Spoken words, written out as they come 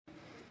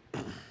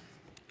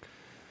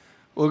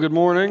Well, good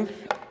morning.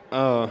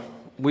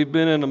 We've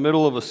been in the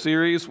middle of a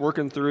series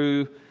working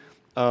through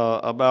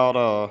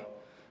about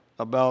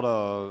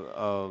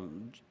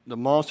the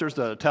monsters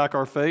that attack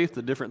our faith,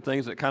 the different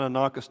things that kind of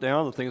knock us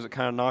down, the things that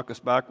kind of knock us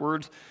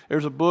backwards.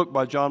 There's a book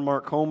by John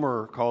Mark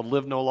Comer called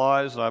Live No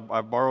Lies that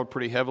I've borrowed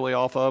pretty heavily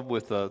off of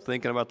with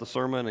thinking about the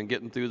sermon and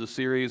getting through the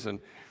series, and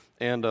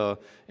we're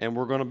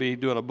going to be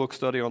doing a book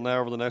study on that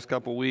over the next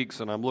couple of weeks,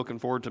 and I'm looking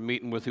forward to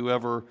meeting with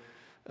whoever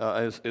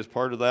is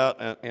part of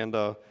that and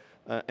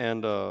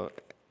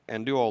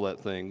do all that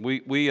thing.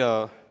 We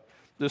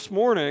this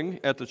morning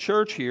at the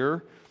church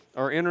here,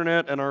 our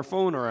internet and our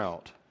phone are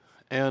out,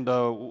 and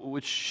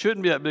which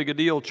shouldn't be that big a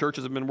deal.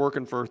 Churches have been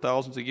working for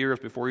thousands of years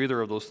before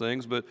either of those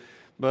things, but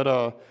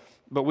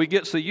we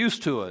get so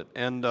used to it,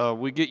 and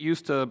we get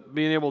used to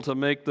being able to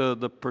make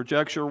the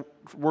projector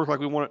work like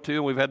we want it to,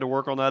 and we've had to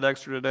work on that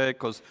extra today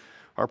because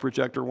our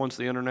projector wants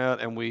the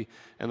internet, and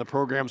the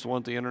programs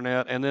want the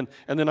internet, and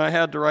then I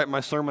had to write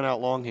my sermon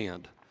out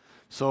longhand,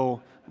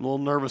 so I'm a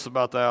little nervous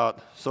about that.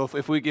 So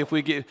if we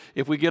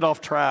get off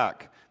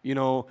track, in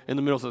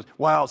the middle, says,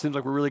 wow, it seems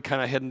like we're really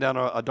kind of heading down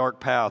a dark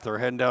path or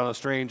heading down a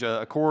strange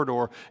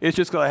corridor. It's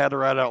just because I had to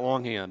write it out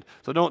longhand.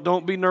 So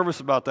don't be nervous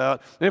about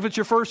that. And if it's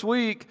your first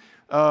week,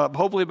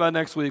 hopefully by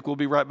next week we'll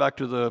be right back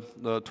to the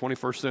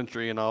 21st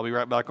century, and I'll be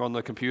right back on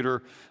the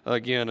computer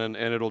again, and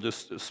it'll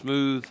just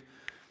smooth,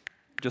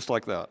 just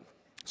like that.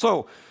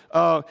 So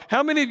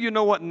how many of you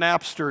know what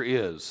Napster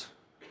is?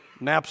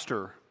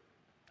 Napster.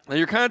 Now,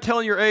 you're kind of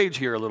telling your age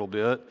here a little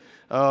bit.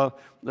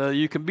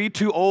 You can be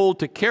too old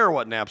to care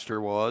what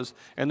Napster was,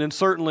 and then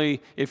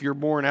certainly if you're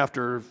born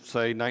after,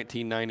 say,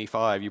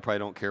 1995, you probably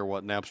don't care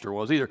what Napster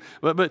was either.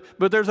 But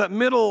there's that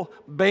middle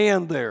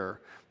band there.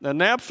 Now,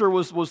 Napster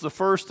was the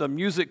first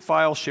music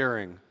file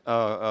sharing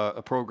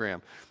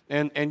program,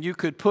 and you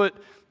could put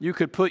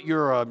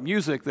your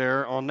music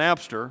there on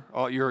Napster,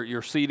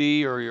 your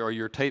CD or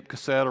your tape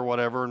cassette or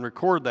whatever, and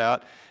record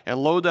that and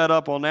load that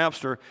up on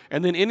Napster,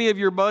 and then any of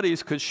your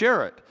buddies could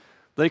share it.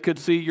 They could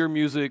see your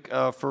music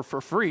for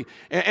free.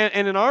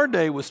 And in our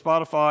day with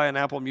Spotify and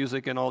Apple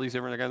Music and all these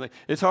different kind of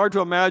things, it's hard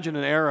to imagine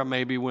an era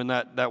maybe when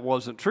that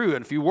wasn't true.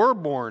 And if you were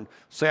born,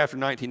 say, after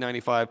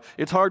 1995,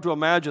 it's hard to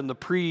imagine the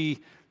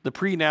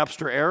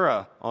pre-Napster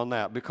era on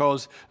that,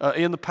 because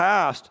in the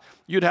past,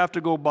 you'd have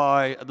to go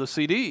buy the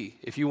CD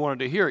if you wanted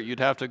to hear it.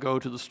 You'd have to go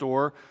to the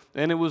store,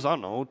 and it was, I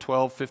don't know,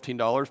 $12,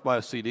 $15 buy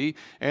a CD,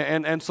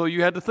 and so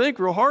you had to think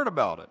real hard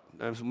about it.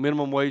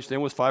 Minimum wage then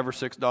was $5 or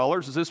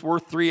 $6. Is this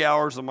worth 3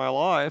 hours of my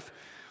life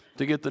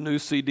to get the new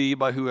CD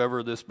by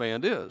whoever this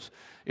band is?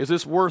 Is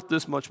this worth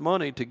this much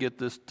money to get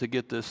this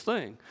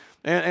thing?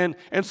 And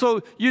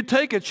so you'd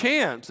take a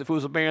chance if it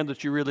was a band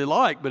that you really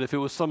liked, but if it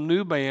was some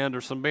new band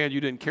or some band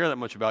you didn't care that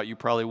much about, you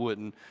probably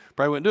wouldn't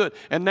do it.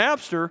 And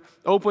Napster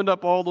opened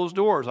up all those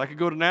doors. I could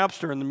go to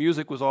Napster and the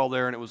music was all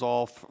there and it was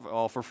all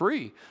for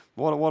free.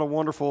 What a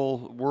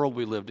wonderful world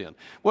we lived in.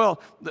 Well,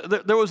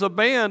 there was a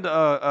band,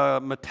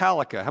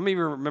 Metallica. How many of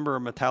you remember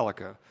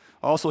Metallica?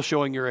 Also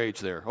showing your age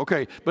there.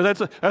 Okay, but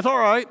that's all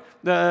right.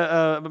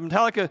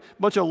 Metallica, a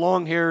bunch of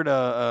long-haired,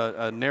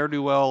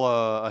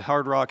 ne'er-do-well,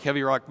 hard rock,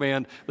 heavy rock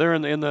band. They're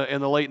in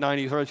the late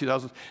 '90s, early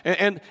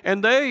 2000s,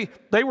 and they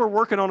were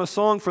working on a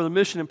song for the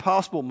Mission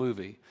Impossible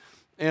movie,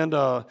 and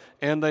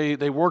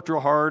they worked real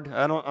hard.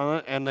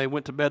 And they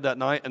went to bed that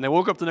night, and they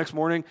woke up the next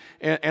morning,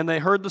 and they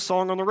heard the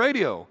song on the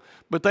radio,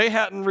 but they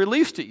hadn't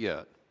released it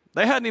yet.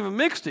 They hadn't even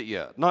mixed it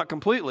yet, not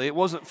completely. It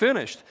wasn't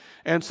finished.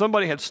 And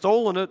somebody had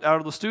stolen it out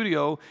of the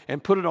studio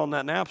and put it on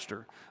that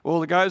Napster.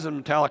 Well, the guys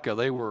in Metallica,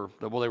 they were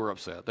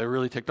upset. They were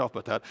really ticked off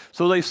about that.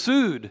 So they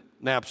sued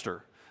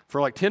Napster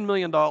for like $10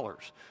 million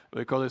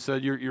because they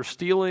said, you're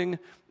stealing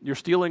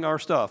our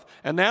stuff.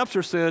 And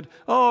Napster said,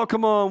 oh,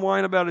 come on,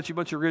 whine about it, you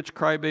bunch of rich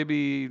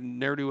crybaby,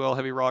 ne'er-do-well,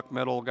 heavy rock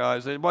metal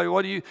guys.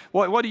 Why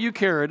do you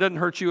care? It doesn't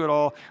hurt you at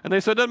all. And they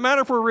said, doesn't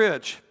matter if we're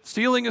rich.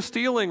 Stealing is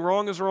stealing.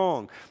 Wrong is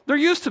wrong. There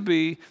used to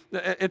be,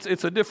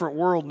 it's a different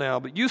world now,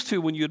 but used to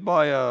when you'd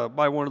buy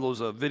one of those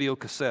video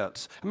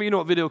cassettes. I mean, you know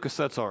what video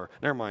cassettes are.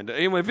 Never mind.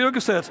 Anyway, video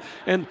cassettes.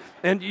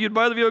 And you'd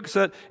buy the video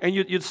cassette, and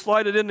you'd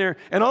slide it in there,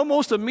 and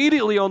almost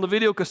immediately on the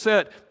video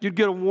cassette, you'd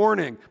get a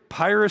warning.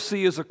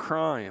 Piracy is a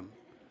crime.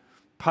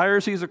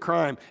 Piracy is a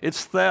crime.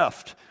 It's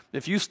theft.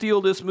 If you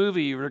steal this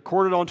movie, you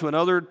record it onto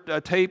another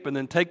tape and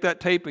then take that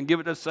tape and give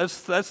it,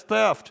 that's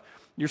theft.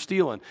 You're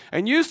stealing.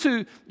 And used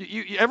to,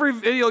 every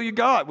video you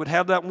got would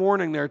have that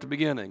warning there at the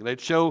beginning.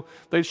 They'd show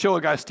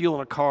a guy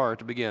stealing a car at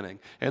the beginning.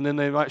 And then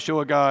they might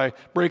show a guy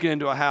breaking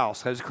into a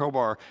house, has a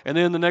crowbar. And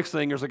then the next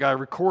thing, there's a guy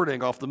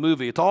recording off the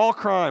movie. It's all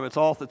crime. It's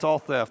all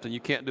theft, and you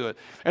can't do it.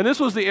 And this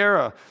was the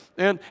era.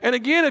 And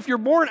again, if you're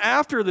born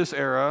after this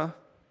era,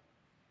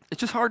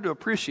 it's just hard to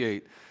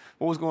appreciate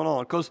what was going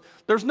on, because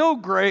there's no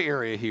gray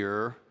area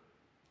here.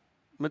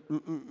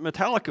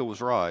 Metallica was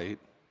right.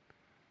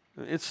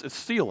 It's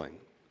stealing.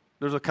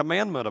 There's a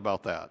commandment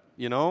about that,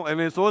 I mean,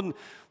 it wasn't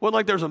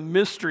like there's a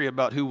mystery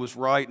about who was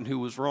right and who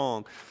was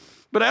wrong.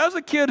 But as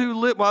a kid who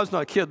lived, well, I was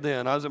not a kid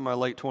then. I was in my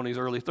late 20s,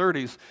 early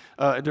 30s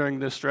during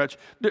this stretch.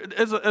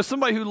 As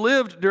somebody who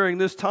lived during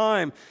this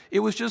time,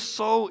 it was just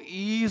so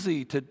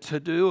easy to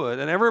do it.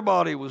 And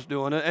everybody was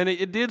doing it. And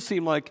it did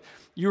seem like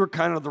you were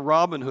kind of the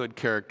Robin Hood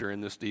character in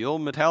this deal.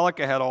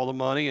 Metallica had all the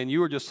money, and you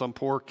were just some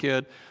poor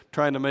kid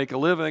trying to make a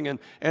living.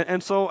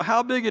 And so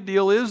how big a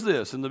deal is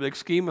this in the big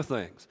scheme of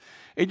things?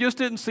 It just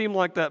didn't seem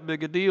like that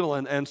big a deal.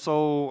 And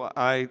so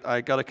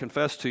I got to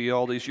confess to you,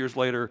 all these years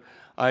later,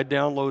 I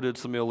downloaded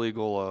some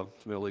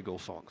illegal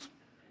songs.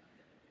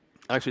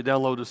 I actually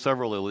downloaded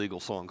several illegal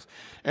songs.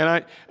 And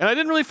I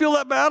didn't really feel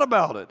that bad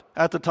about it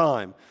at the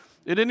time.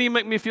 It didn't even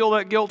make me feel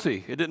that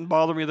guilty. It didn't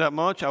bother me that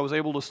much. I was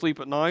able to sleep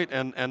at night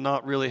and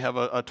not really have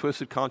a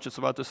twisted conscience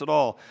about this at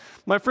all.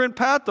 My friend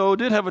Pat, though,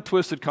 did have a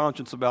twisted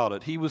conscience about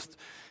it. He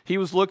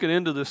was looking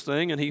into this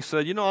thing, and he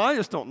said, I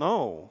just don't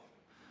know.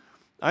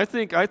 I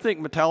think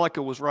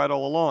Metallica was right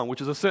all along,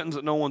 which is a sentence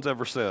that no one's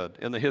ever said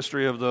in the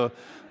history of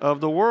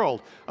the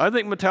world. I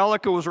think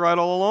Metallica was right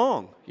all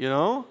along,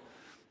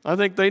 I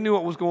think they knew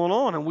what was going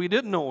on, and we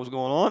didn't know what was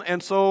going on,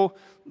 and so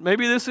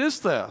maybe this is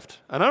theft.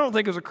 And I don't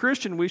think as a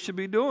Christian we should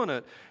be doing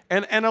it.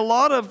 And a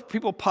lot of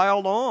people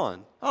piled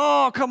on.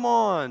 Oh, come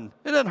on.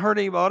 It doesn't hurt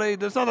anybody.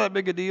 It's not that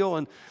big a deal.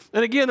 And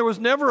again, there was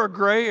never a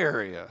gray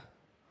area.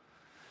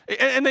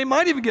 And they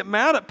might even get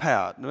mad at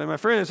Pat. My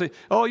friend would say,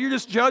 oh, you're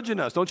just judging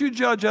us. Don't you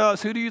judge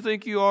us. Who do you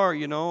think you are,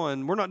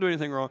 and we're not doing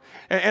anything wrong.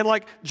 And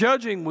like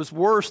judging was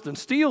worse than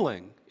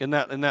stealing in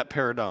that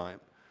paradigm.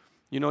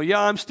 Yeah,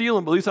 I'm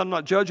stealing, but at least I'm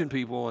not judging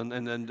people.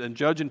 And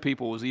judging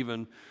people was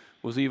even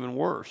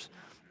worse.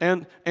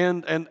 And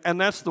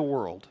that's the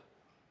world.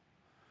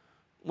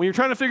 When you're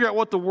trying to figure out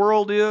what the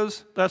world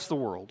is, that's the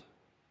world.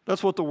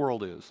 That's what the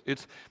world is.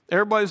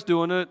 Everybody's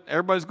doing it.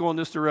 Everybody's going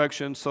this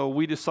direction. So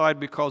we decide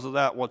because of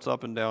that what's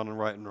up and down and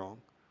right and wrong.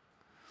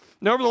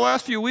 Now, over the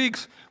last few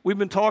weeks, we've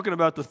been talking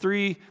about the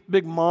three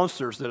big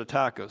monsters that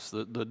attack us,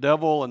 the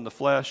devil and the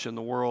flesh and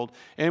the world.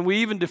 And we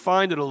even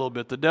defined it a little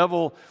bit. The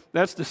devil,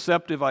 that's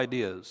deceptive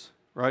ideas,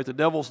 right? The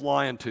devil's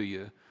lying to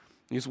you.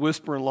 He's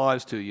whispering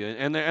lies to you.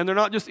 And they're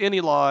not just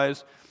any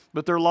lies,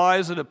 but they're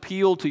lies that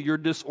appeal to your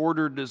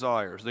disordered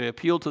desires. They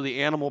appeal to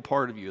the animal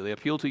part of you. They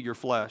appeal to your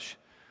flesh.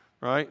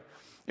 Right?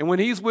 And when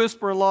he's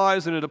whispering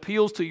lies and it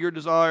appeals to your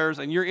desires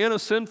and you're in a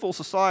sinful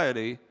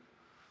society,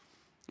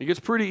 it gets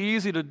pretty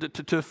easy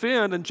to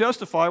offend and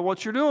justify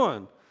what you're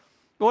doing.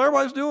 Well,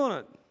 everybody's doing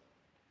it.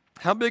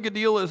 How big a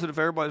deal is it if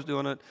everybody's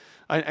doing it?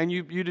 And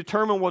you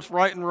determine what's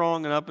right and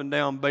wrong and up and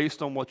down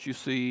based on what you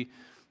see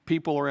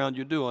people around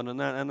you doing,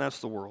 and that's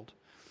the world.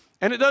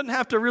 And it doesn't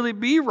have to really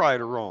be right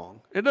or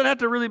wrong. It doesn't have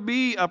to really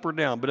be up or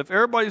down. But if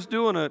everybody's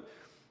doing it,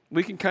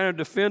 we can kind of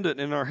defend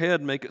it in our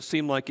head, make it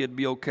seem like it'd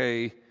be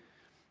okay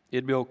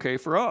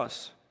for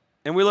us.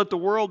 And we let the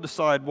world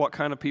decide what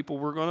kind of people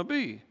we're going to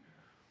be.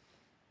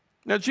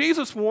 Now,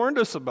 Jesus warned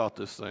us about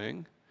this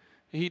thing.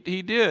 He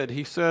did.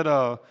 He said,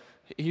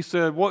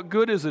 what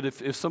good is it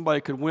if somebody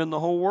could win the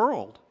whole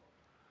world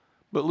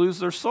but lose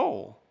their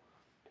soul?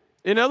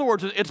 In other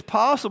words, it's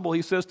possible,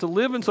 he says, to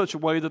live in such a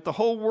way that the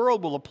whole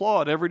world will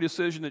applaud every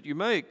decision that you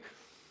make,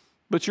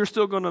 but you're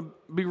still going to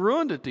be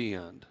ruined at the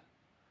end.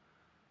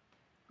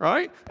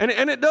 Right? And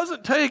it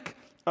doesn't take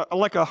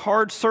like a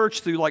hard search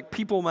through like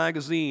People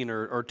magazine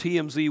or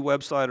TMZ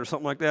website or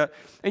something like that.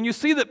 And you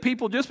see that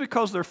people, just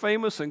because they're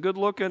famous and good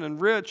looking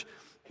and rich,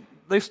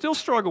 they still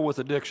struggle with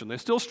addiction. They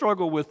still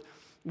struggle with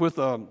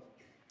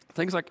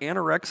things like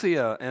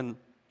anorexia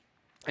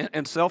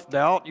and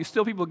self-doubt. You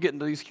still people get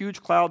into these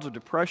huge clouds of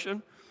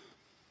depression.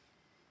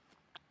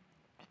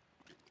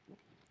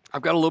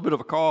 I've got a little bit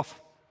of a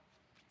cough.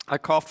 I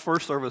coughed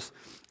first service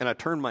and I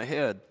turned my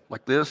head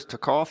like this to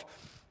cough.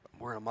 I'm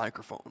wearing a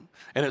microphone.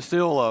 And it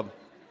still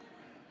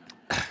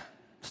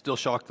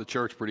shocked the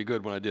church pretty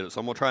good when I did it. So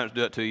I'm going to try not to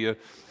do that to you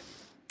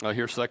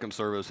here second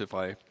service if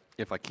I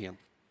can.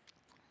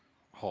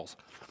 Halls.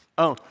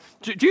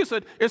 Jesus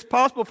said, it's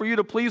possible for you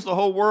to please the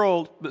whole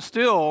world, but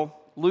still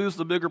lose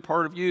the bigger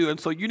part of you. And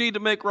so you need to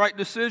make right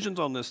decisions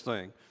on this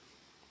thing.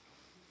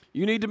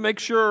 You need to make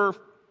sure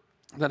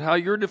that how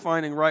you're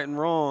defining right and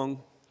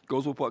wrong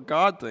goes with what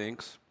God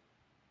thinks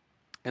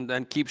and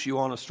then keeps you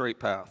on a straight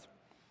path.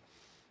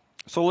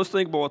 So let's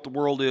think about what the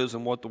world is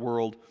and what the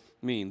world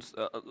means.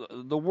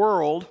 The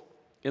world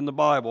in the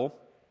Bible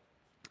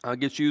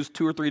gets used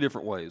two or three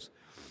different ways.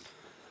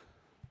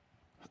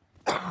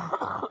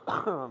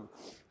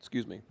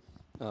 Excuse me.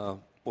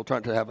 We'll try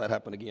not to have that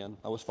happen again.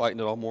 I was fighting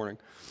it all morning.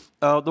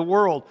 The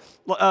world,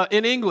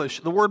 in English,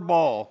 the word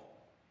ball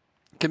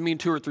can mean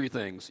two or three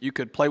things. You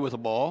could play with a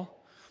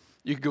ball.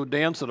 You could go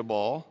dance at a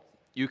ball.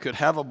 You could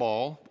have a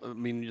ball, I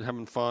mean, you're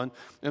having fun.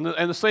 And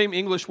the same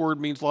English word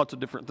means lots of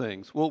different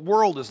things. Well,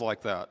 world is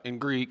like that in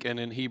Greek and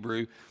in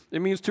Hebrew.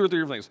 It means two or three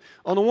different things.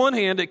 On the one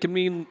hand, it can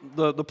mean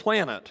the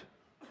planet,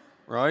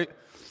 right?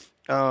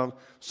 The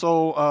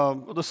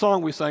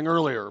song we sang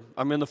earlier,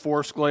 I'm in the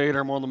forest glade, or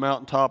I'm on the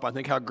mountaintop, I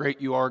think how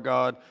great you are,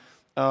 God.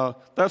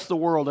 That's the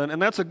world,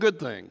 and that's a good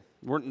thing.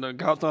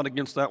 God's not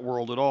against that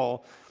world at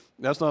all.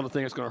 That's not a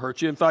thing that's going to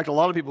hurt you. In fact, a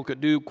lot of people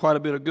could do quite a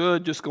bit of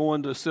good just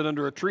going to sit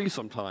under a tree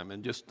sometime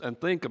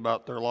and think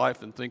about their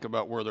life and think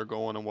about where they're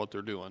going and what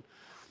they're doing.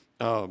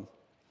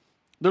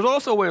 There's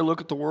also a way to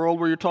look at the world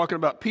where you're talking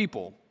about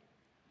people,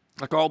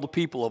 like all the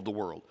people of the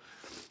world.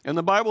 And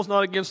the Bible's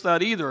not against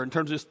that either in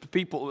terms of just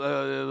people.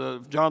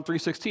 John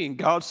 3:16,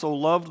 God so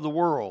loved the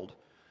world,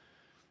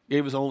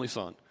 gave his only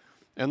son.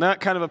 And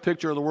that kind of a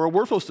picture of the world,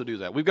 we're supposed to do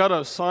that. We've got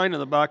a sign in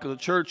the back of the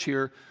church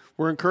here.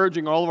 We're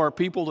encouraging all of our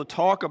people to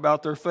talk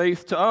about their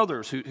faith to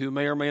others who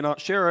may or may not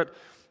share it,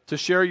 to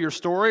share your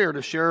story or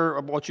to share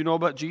what you know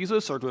about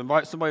Jesus or to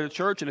invite somebody to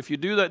church. And if you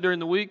do that during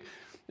the week,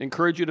 I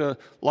encourage you to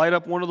light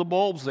up one of the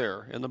bulbs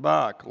there in the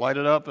back. Light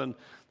it up and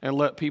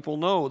let people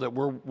know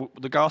that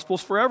the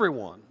gospel's for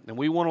everyone. And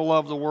we want to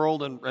love the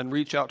world and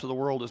reach out to the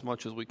world as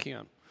much as we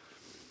can.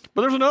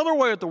 But there's another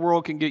way that the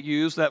world can get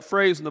used, that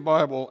phrase in the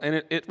Bible, and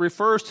it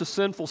refers to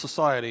sinful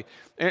society.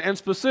 And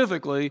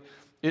specifically,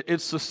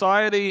 it's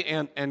society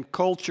and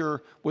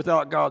culture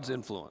without God's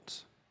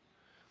influence.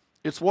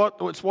 It's what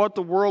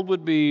the world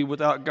would be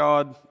without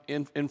God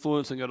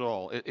influencing it at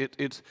all.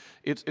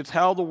 It's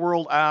how the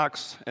world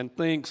acts and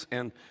thinks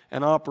and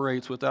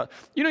operates without.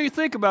 You know, you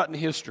think about in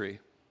history,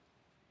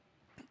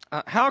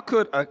 how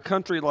could a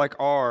country like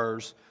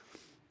ours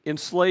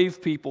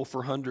enslave people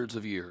for hundreds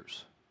of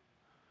years?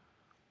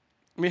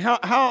 I mean,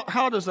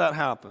 how does that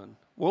happen?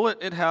 Well,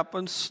 it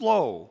happens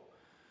slow.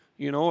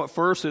 You know, at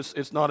first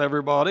it's not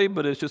everybody,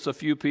 but it's just a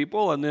few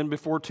people, and then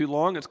before too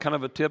long, it's kind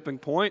of a tipping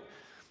point,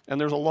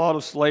 and there's a lot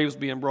of slaves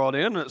being brought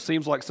in, and it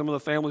seems like some of the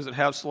families that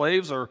have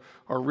slaves are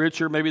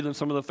richer maybe than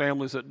some of the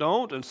families that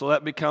don't, and so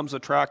that becomes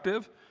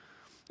attractive.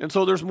 And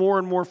so there's more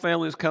and more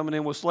families coming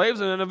in with slaves,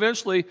 and then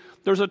eventually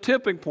there's a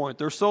tipping point.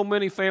 There's so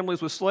many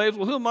families with slaves,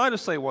 well, who am I to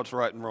say what's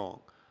right and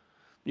wrong?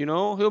 You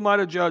know, who am I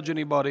to judge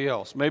anybody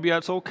else? Maybe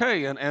that's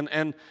okay,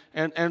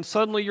 and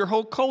suddenly your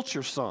whole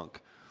culture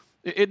sunk.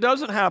 It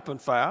doesn't happen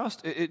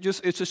fast.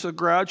 It's just a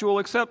gradual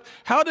accept.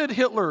 How did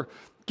Hitler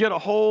get a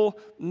whole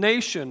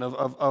nation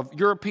of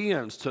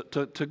Europeans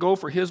to go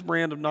for his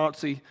brand of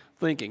Nazi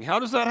thinking? How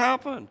does that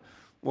happen?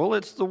 Well,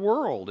 it's the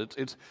world.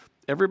 It's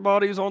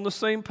everybody's on the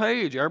same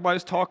page.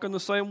 Everybody's talking the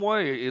same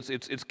way.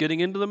 It's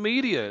getting into the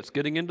media. It's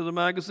getting into the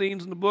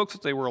magazines and the books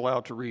that they were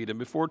allowed to read. And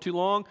before too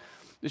long,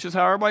 it's just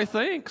how everybody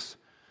thinks.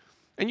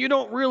 And you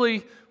don't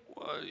really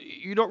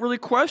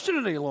question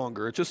it any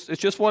longer. It's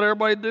just what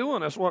everybody's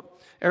doing. That's what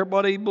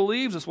everybody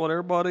believes. It's what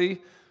everybody.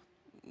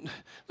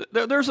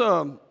 There's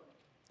a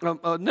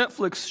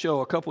Netflix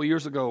show a couple of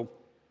years ago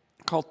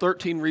called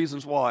 13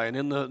 Reasons Why, and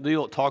in the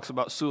deal it talks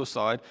about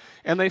suicide.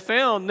 And they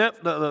found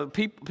the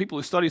people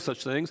who study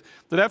such things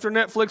that after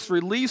Netflix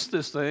released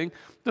this thing,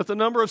 that the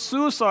number of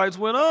suicides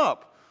went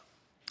up.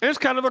 And it's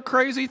kind of a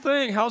crazy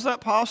thing. How's that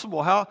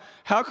possible? How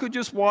could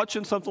just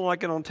watching something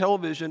like it on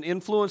television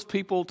influence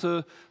people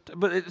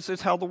but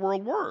it's how the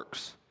world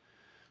works.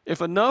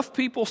 If enough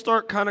people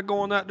start kind of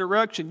going that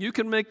direction, you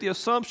can make the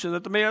assumption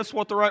that maybe that's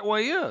what the right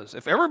way is.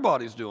 If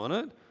everybody's doing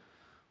it,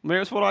 maybe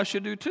that's what I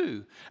should do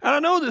too. And I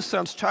know this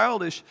sounds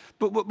childish,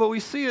 but we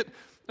see it.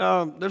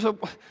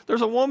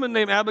 There's a woman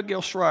named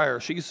Abigail Shrier.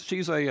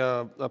 She's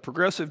a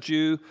progressive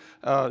Jew.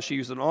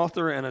 She's an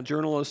author and a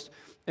journalist.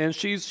 And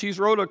she's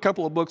wrote a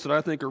couple of books that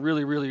I think are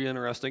really, really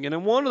interesting. And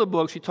in one of the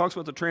books, she talks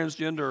about the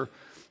transgender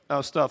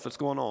stuff that's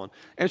going on.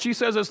 And she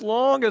says as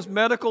long as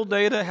medical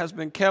data has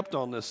been kept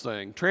on this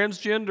thing,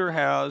 transgender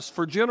has,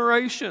 for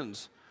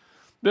generations,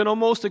 been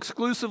almost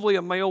exclusively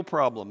a male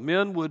problem.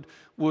 Men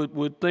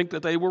would think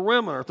that they were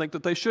women or think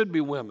that they should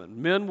be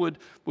women. Men would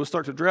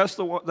start to dress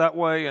that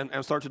way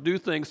and start to do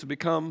things to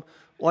become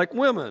like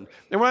women.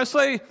 And when I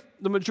say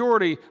the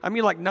majority, I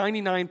mean like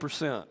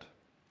 99%.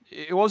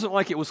 It wasn't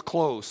like it was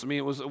close. I mean,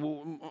 it was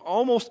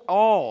almost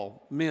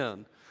all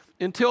men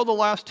until the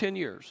last 10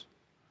 years.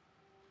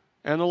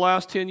 And the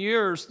last 10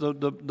 years,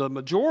 the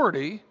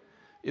majority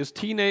is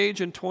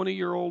teenage and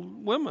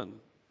 20-year-old women.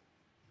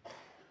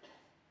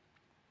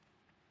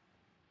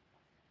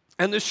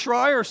 And this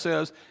Shrier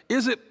says,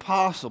 is it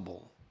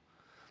possible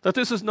that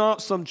this is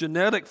not some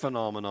genetic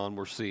phenomenon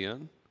we're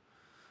seeing,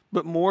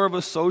 but more of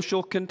a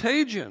social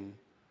contagion?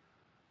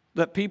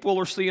 That people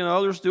are seeing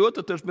others do it,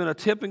 that there's been a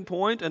tipping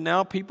point, and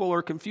now people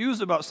are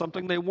confused about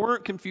something they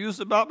weren't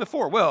confused about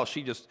before. Well,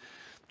 she's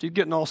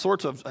getting all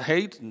sorts of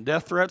hate and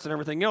death threats and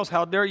everything else.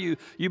 How dare you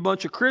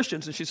bunch of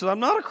Christians? And she says, I'm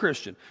not a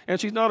Christian.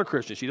 And she's not a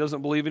Christian. She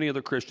doesn't believe any of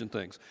the Christian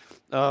things.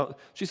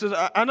 She says,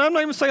 and I'm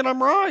not even saying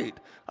I'm right.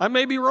 I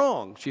may be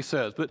wrong, she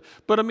says.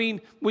 But I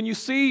mean, when you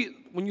see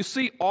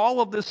all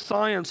of this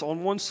science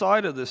on one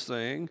side of this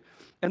thing,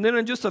 and then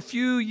in just a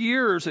few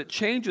years, it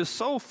changes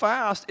so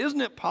fast. Isn't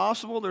it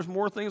possible there's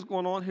more things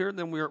going on here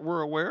than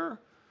we're aware?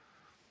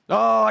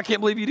 Oh, I can't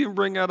believe you didn't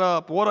bring that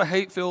up. What a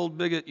hate-filled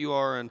bigot you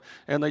are.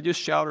 And they just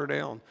shout her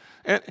down.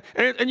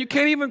 And you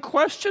can't even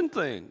question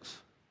things.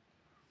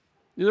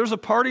 There's a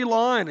party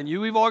line, and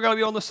we've all got to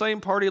be on the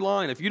same party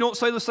line. If you don't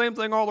say the same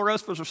thing all the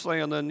rest of us are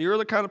saying, then you're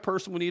the kind of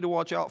person we need to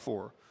watch out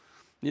for.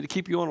 We need to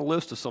keep you on a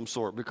list of some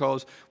sort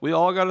because we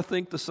all got to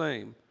think the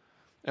same.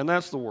 And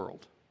that's the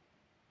world.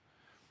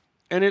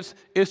 And it's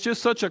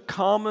just such a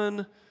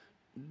common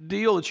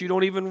deal that you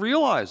don't even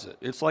realize it.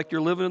 It's like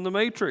you're living in the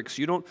Matrix.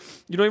 You don't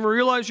even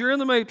realize you're in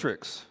the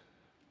Matrix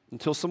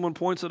until someone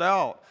points it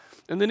out.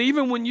 And then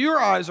even when your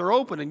eyes are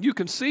open and you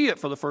can see it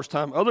for the first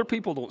time, other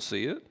people don't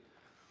see it.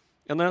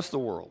 And that's the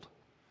world.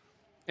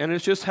 And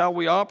it's just how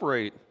we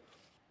operate.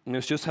 And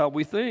it's just how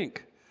we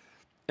think.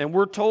 And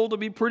we're told to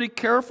be pretty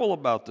careful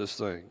about this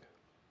thing.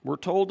 We're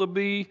told to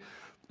be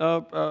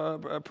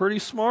pretty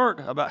smart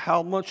about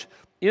how much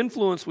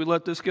influence we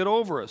let this get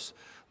over us.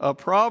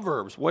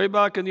 Proverbs, way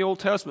back in the Old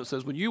Testament,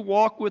 says, when you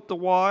walk with the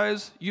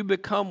wise, you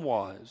become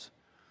wise.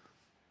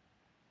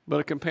 But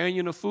a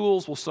companion of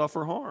fools will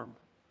suffer harm.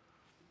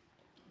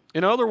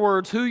 In other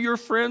words, who your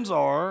friends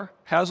are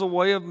has a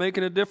way of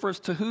making a difference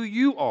to who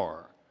you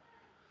are.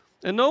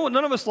 And none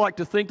of us like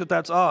to think that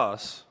that's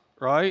us,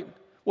 right?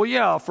 Well,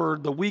 yeah, for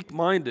the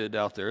weak-minded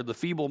out there, the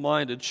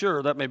feeble-minded,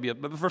 sure, that may be it.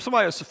 But for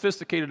somebody as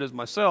sophisticated as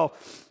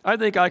myself, I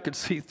think I could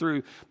see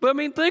through. But, I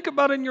mean, think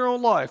about it in your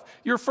own life.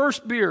 Your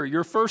first beer,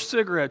 your first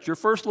cigarette, your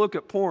first look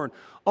at porn.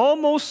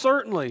 Almost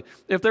certainly,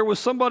 if there was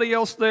somebody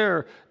else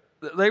there,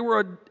 they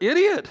were an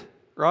idiot,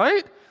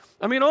 right?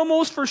 I mean,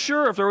 almost for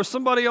sure, if there was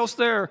somebody else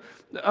there,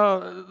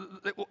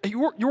 you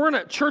weren't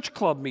at a church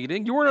club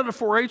meeting, you weren't at a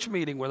 4-H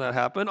meeting when that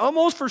happened,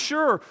 almost for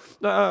sure,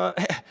 you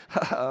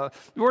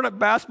weren't at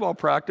basketball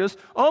practice,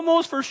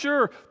 almost for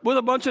sure, with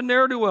a bunch of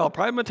ne'er-do-well,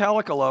 probably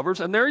Metallica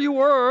lovers, and there you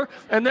were,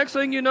 and next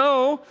thing you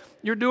know,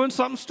 you're doing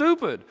something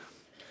stupid.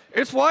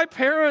 It's why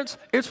parents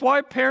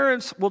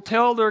will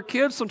tell their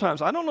kids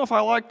sometimes, I don't know if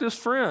I like this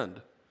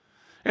friend.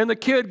 And the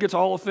kid gets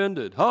all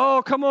offended.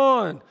 Oh, come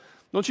on.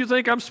 Don't you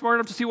think I'm smart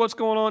enough to see what's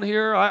going on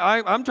here?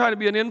 I'm trying to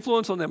be an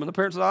influence on them. And the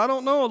parents say, I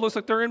don't know. It looks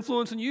like they're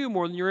influencing you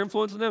more than you're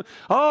influencing them.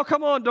 Oh,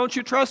 come on. Don't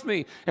you trust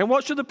me? And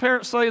what should the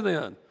parents say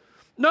then?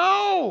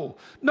 No,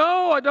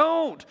 I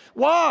don't.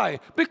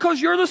 Why?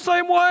 Because you're the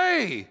same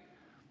way.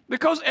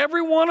 Because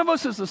every one of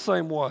us is the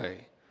same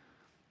way.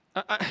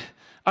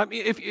 I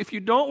mean, if you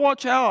don't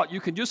watch out, you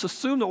can just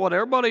assume that what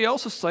everybody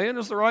else is saying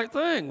is the right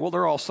thing. Well,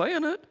 they're all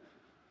saying it.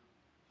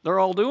 They're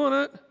all doing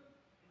it.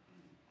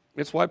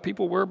 It's why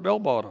people wear bell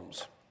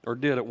bottoms, or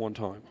did at one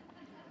time.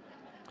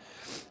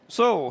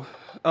 So,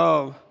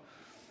 when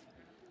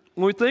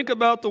we think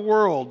about the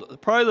world,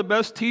 probably the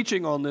best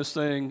teaching on this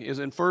thing is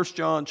in 1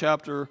 John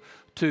chapter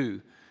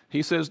 2.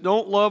 He says,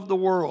 don't love the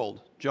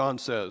world, John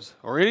says,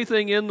 or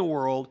anything in the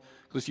world,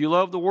 because if you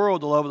love the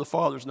world, the love of the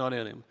Father is not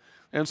in him.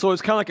 And so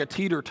it's kind of like a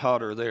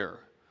teeter-totter there.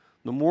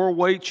 The more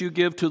weight you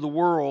give to the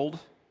world,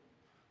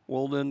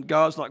 well, then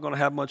God's not going to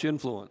have much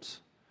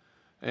influence.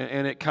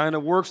 And it kind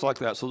of works like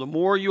that. So the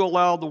more you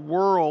allow the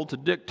world to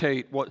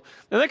dictate what,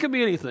 and that can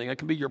be anything. It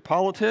can be your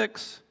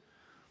politics.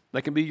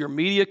 That can be your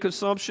media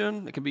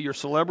consumption. It can be your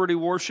celebrity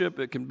worship.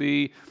 It can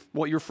be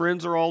what your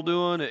friends are all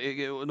doing.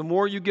 The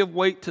more you give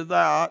weight to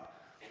that,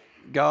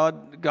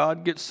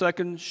 God gets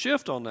second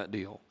shift on that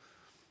deal.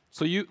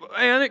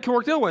 And it can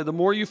work the other way. The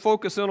more you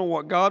focus in on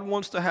what God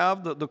wants to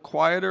have, the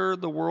quieter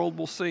the world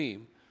will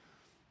seem.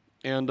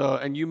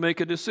 And you make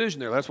a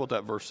decision there. That's what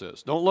that verse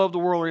says. Don't love the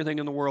world or anything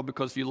in the world,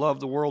 because if you love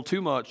the world too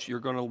much,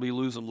 you're going to be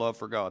losing love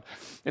for God.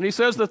 And he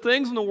says the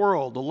things in the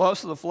world, the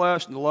lust of the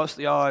flesh and the lust of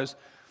the eyes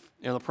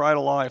and the pride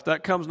of life,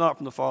 that comes not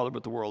from the Father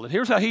but the world. And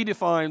here's how he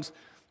defines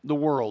the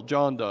world,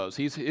 John does.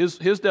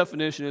 His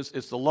definition is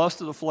it's the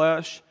lust of the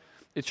flesh,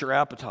 it's your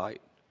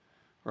appetite,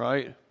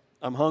 right?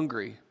 I'm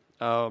hungry.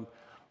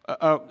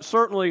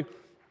 Certainly,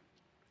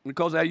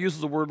 because that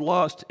uses the word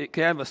lust, it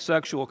can have a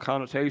sexual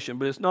connotation,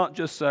 but it's not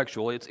just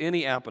sexual. It's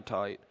any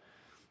appetite.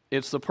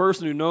 It's the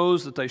person who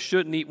knows that they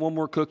shouldn't eat one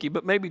more cookie,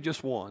 but maybe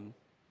just one,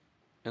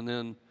 and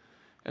then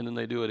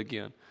they do it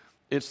again.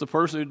 It's the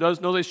person who does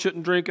know they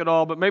shouldn't drink at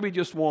all, but maybe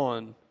just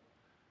one,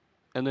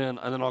 and then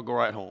I'll go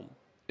right home.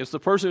 It's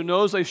the person who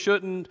knows they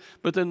shouldn't,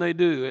 but then they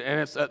do, and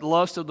it's that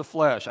lust of the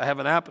flesh. I have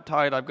an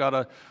appetite. I've got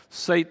to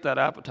sate that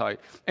appetite.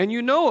 And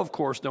you know, of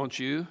course, don't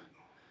you?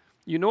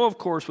 You know, of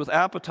course, with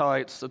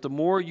appetites, that the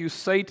more you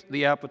sate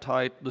the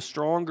appetite, the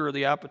stronger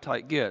the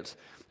appetite gets.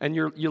 And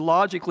you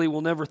logically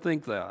will never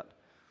think that.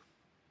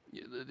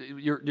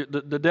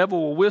 The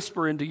devil will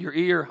whisper into your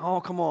ear,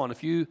 oh, come on,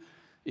 if you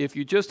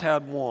just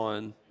had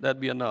one, that'd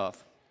be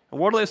enough. And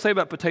what do they say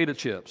about potato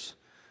chips?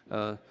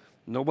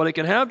 Nobody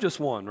can have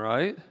just one,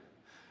 right?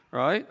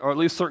 Right? Or at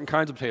least certain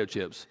kinds of potato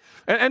chips.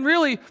 And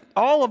really,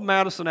 all of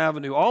Madison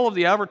Avenue, all of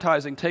the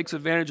advertising takes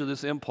advantage of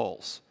this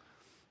impulse.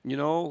 You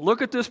know,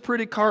 look at this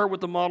pretty car with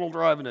the model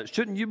driving it.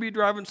 Shouldn't you be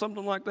driving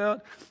something like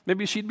that?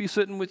 Maybe she'd be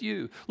sitting with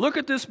you. Look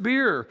at this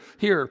beer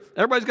here.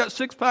 Everybody's got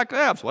six-pack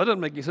abs. Well, that doesn't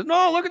make any sense.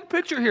 No, look at the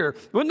picture here.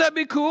 Wouldn't that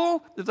be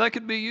cool if that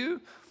could be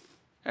you?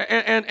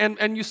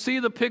 And you see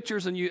the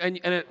pictures and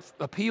it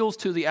appeals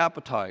to the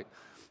appetite.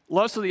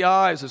 Lust of the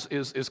eyes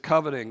is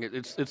coveting.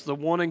 It's the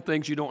wanting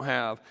things you don't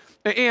have.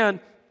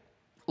 And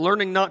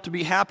learning not to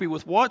be happy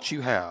with what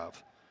you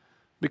have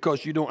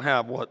because you don't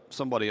have what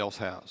somebody else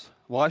has.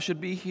 Well, I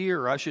should be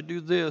here, or I should do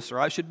this, or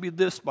I should be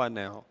this by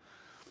now.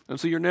 And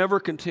so you're never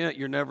content,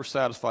 you're never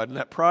satisfied. And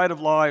that pride of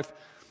life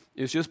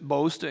is just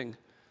boasting,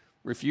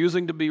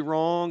 refusing to be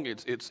wrong.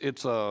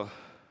 It's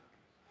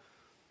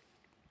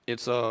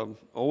It's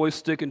always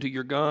sticking to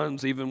your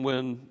guns, even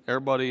when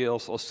everybody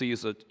else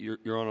sees that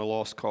you're on a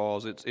lost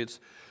cause.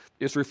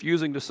 It's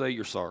refusing to say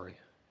you're sorry.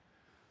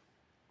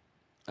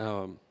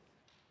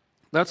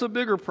 That's a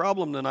bigger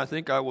problem than I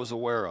think I was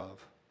aware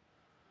of.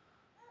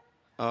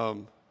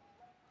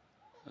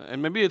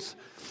 And maybe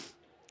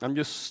I'm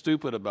just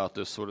stupid about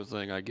this sort of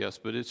thing, I guess,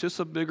 but it's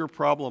just a bigger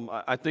problem.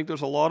 I think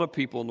there's a lot of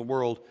people in the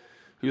world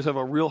who just have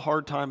a real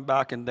hard time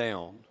backing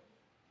down.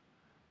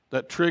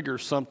 That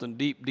triggers something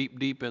deep, deep,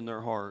 deep in their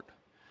heart.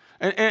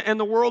 And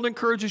the world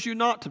encourages you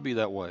not to be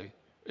that way.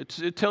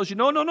 It tells you,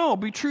 no,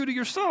 be true to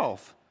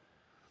yourself.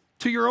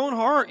 To your own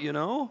heart,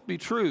 be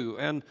true.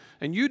 And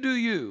you do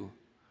you.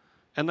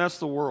 And that's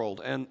the world.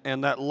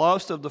 And that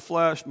lust of the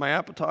flesh, my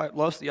appetite,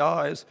 lust of the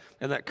eyes,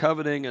 and that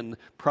coveting and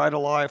pride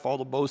of life, all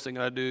the boasting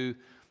I do,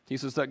 he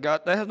says that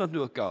has nothing to do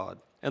with God.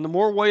 And the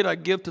more weight I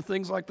give to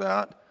things like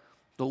that,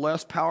 the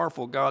less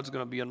powerful God's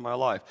going to be in my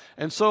life.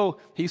 And so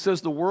he says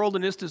the world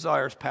and its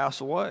desires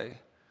pass away.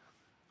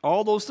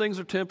 All those things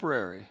are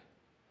temporary.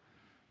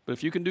 But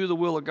if you can do the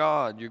will of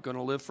God, you're going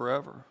to live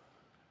forever.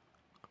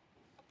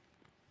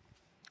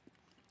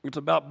 It's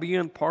about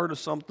being part of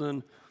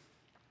something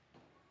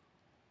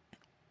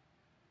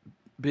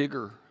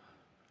bigger,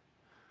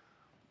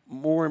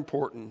 more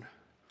important,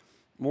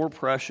 more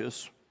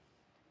precious,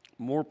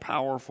 more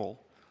powerful.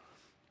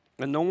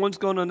 And no one's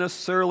going to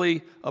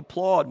necessarily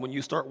applaud when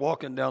you start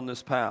walking down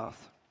this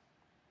path.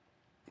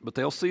 But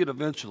they'll see it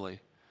eventually.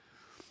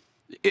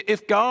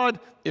 If God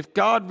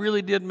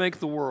really did make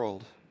the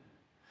world,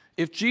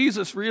 if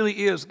Jesus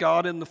really is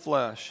God in the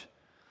flesh,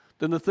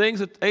 then the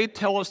things that they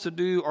tell us to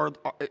do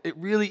it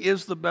really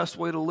is the best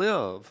way to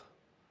live.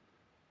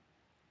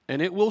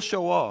 And it will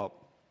show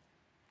up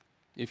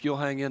if you'll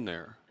hang in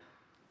there.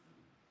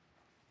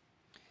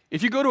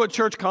 If you go to a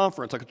church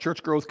conference, like a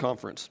church growth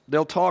conference,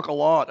 they'll talk a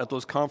lot at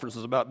those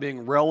conferences about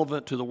being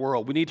relevant to the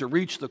world. We need to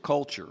reach the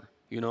culture,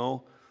 We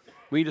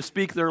need to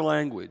speak their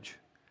language.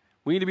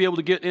 We need to be able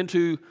to get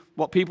into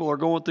what people are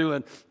going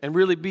through and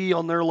really be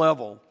on their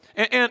level.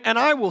 And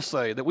I will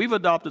say that we've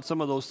adopted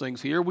some of those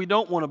things here. We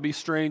don't want to be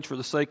strange for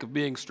the sake of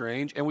being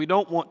strange, and we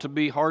don't want to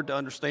be hard to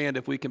understand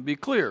if we can be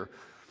clear.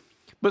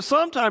 But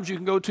sometimes you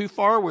can go too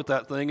far with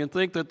that thing and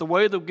think that the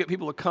way to get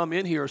people to come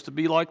in here is to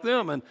be like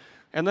them.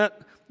 And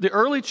that the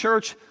early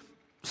church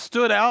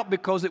stood out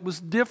because it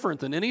was different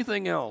than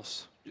anything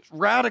else. It's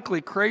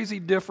radically crazy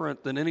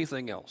different than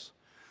anything else.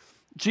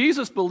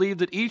 Jesus believed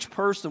that each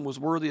person was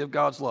worthy of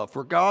God's love.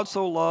 For God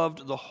so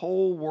loved the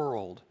whole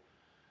world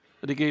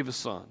that he gave his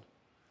son.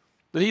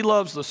 That he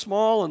loves the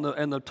small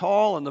and the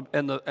tall and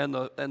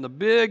the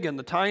big and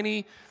the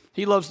tiny.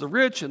 He loves the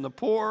rich and the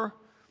poor,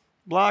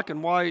 black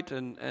and white,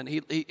 and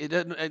he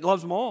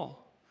loves them all.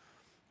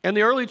 And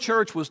the early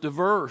church was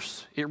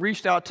diverse. It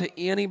reached out to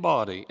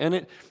anybody, and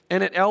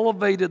it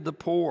elevated the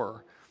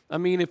poor. I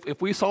mean,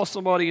 if we saw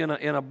somebody in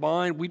a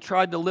bind, we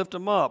tried to lift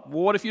them up.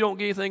 Well, what if you don't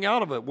get anything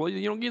out of it? Well,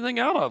 you don't get anything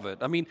out of it.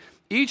 I mean,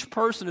 each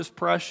person is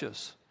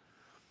precious.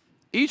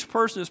 Each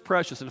person is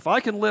precious, and if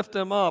I can lift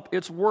them up,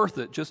 it's worth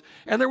it.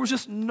 And there was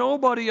just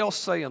nobody else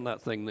saying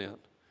that thing then.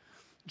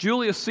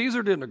 Julius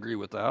Caesar didn't agree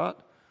with that.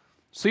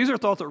 Caesar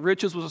thought that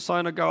riches was a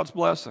sign of God's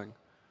blessing.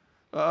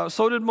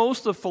 So did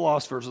most of the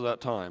philosophers of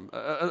that time.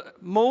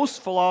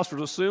 Most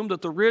philosophers assumed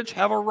that the rich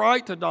have a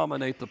right to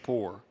dominate the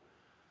poor.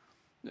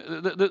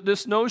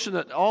 This notion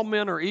that all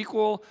men are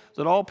equal,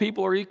 that all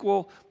people are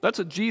equal, that's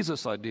a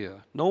Jesus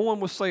idea. No one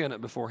was saying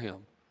it before him.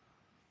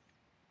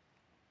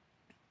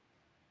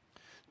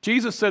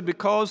 Jesus said,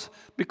 because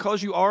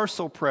you are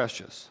so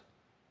precious,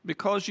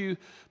 because you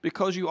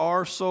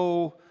are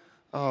so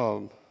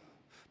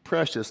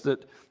precious,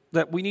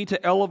 that we need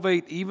to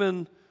elevate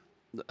even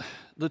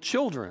the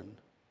children.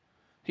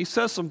 He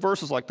says some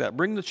verses like that.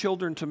 Bring the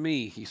children to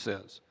me, he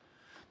says.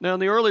 Now, in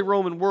the early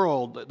Roman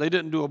world, they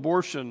didn't do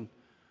abortion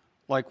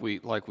like we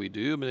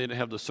do. I mean, they didn't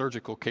have the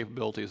surgical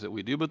capabilities that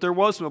we do. But there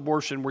was some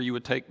abortion where you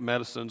would take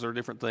medicines or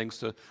different things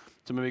to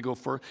maybe go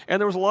further. And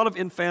there was a lot of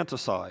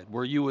infanticide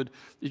where you would,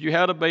 if you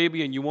had a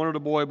baby and you wanted a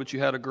boy but you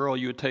had a girl,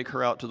 you would take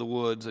her out to the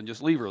woods and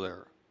just leave her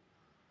there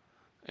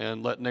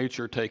and let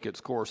nature take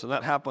its course. And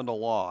that happened a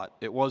lot.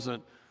 It was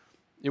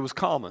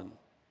common.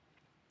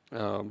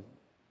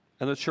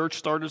 And the church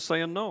started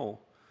saying, no,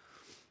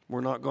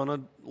 we're not going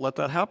to let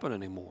that happen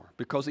anymore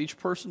because each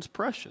person's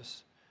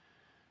precious.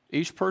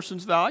 Each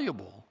person's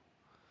valuable.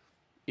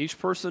 Each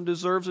person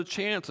deserves a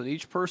chance, and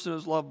each person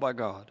is loved by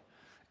God.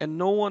 And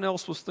no one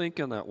else was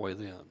thinking that way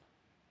then.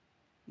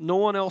 No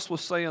one else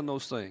was saying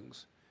those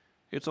things.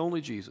 It's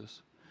only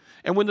Jesus.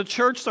 And when the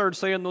church started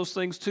saying those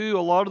things too, a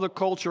lot of the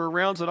culture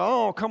around said,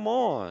 oh, come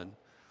on.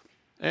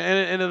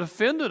 And it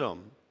offended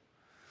them.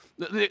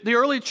 The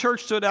early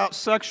church stood out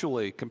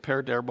sexually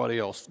compared to everybody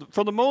else.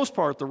 For the most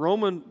part, the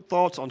Roman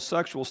thoughts on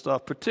sexual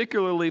stuff,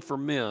 particularly for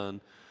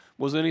men,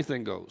 was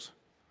anything goes.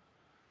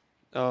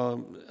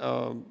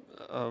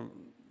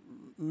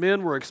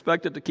 Men were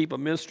expected to keep a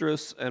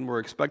mistress and were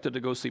expected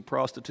to go see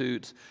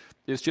prostitutes.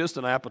 It's just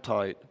an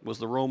appetite, was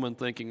the Roman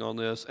thinking on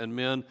this. And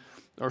men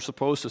are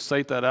supposed to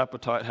sate that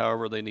appetite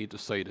however they need to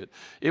sate it.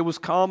 It was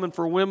common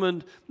for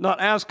women,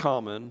 not as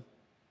common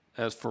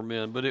as for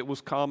men, but it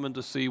was common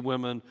to see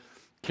women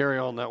carry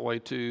on that way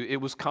too. It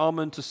was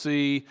common to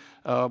see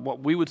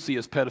what we would see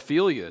as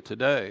pedophilia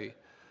today,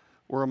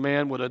 where a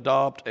man would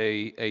adopt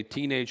a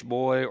teenage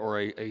boy or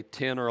a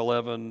 10 or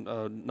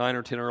 11, 9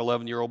 or 10 or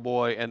 11-year-old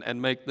boy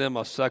and make them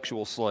a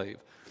sexual slave.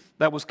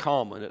 That was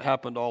common. It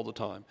happened all the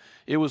time.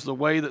 It was the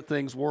way that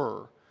things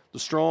were. The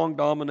strong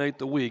dominate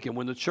the weak. And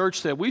when the church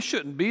said, we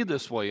shouldn't be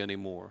this way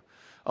anymore,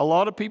 a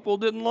lot of people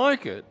didn't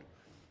like it,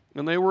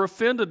 and they were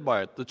offended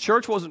by it. The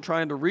church wasn't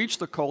trying to reach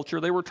the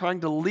culture. They were trying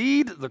to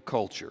lead the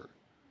culture.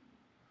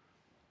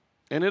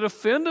 And it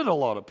offended a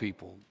lot of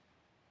people.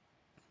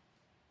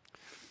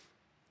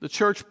 The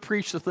church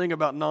preached the thing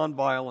about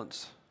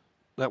nonviolence,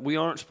 that we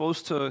aren't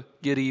supposed to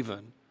get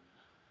even.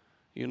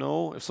 You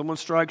know, if someone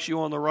strikes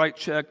you on the right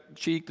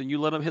cheek, then you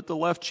let them hit the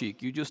left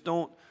cheek. You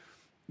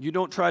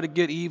don't try to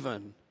get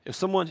even. If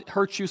someone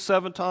hurts you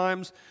 7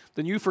 times,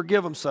 then you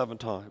forgive them 7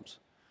 times.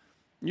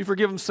 You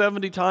forgive them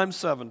 70 times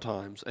 7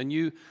 times. And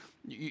you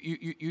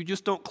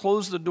just don't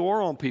close the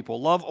door on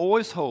people. Love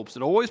always hopes.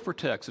 It always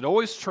protects. It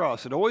always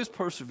trusts. It always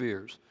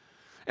perseveres.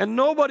 And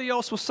nobody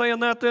else was saying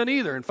that then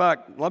either. In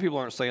fact, a lot of people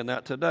aren't saying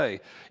that today.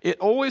 It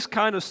always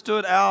kind of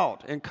stood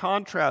out in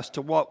contrast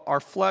to what our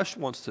flesh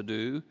wants to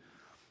do,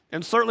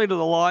 and certainly to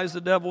the lies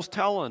the devil's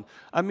telling.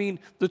 I mean,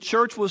 the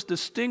church was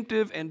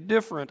distinctive and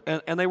different,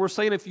 and they were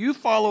saying if you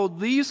follow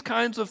these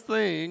kinds of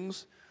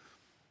things,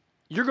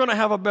 you're going to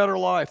have a better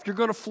life. You're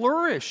going to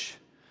flourish.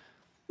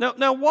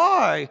 Now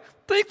why?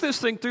 Think this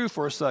thing through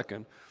for a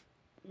second.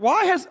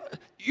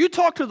 You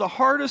talk to the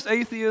hardest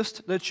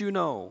atheist that you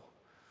know,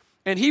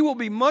 and he will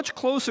be much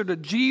closer to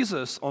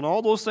Jesus on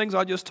all those things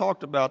I just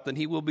talked about than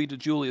he will be to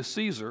Julius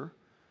Caesar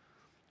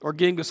or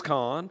Genghis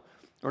Khan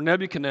or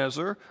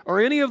Nebuchadnezzar or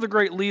any of the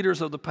great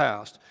leaders of the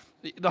past.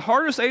 The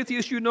hardest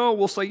atheist you know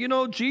will say,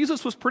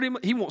 Jesus was pretty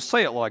much, he won't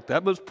say it like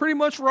that, but it's pretty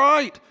much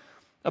right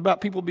about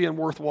people being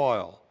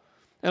worthwhile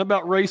and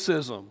about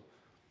racism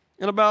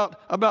and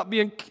about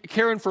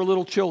caring for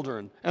little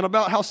children, and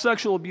about how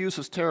sexual abuse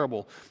is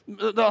terrible.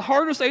 The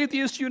hardest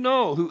atheist you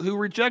know, who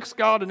rejects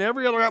God in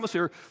every other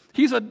atmosphere,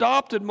 he's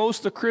adopted most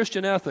of the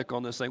Christian ethic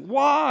on this thing.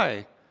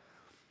 Why?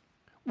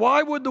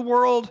 Why would the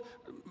world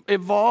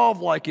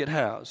evolve like it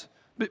has?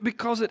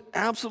 Because it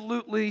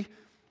absolutely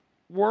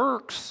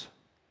works.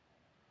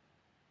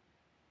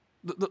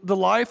 The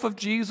life of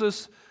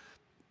Jesus,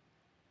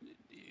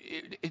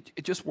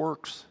 it just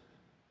works.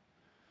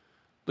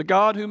 The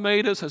God who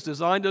made us has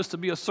designed us to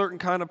be a certain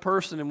kind of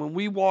person, and when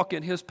we walk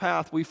in His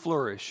path, we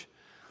flourish.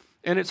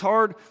 And it's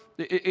hard,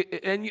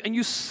 and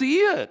you see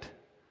it.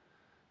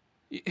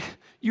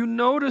 You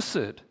notice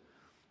it.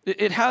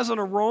 It has an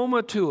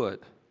aroma to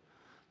it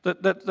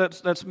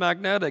that's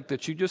magnetic,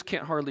 that you just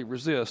can't hardly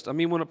resist. I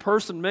mean, when a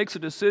person makes a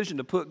decision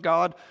to put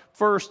God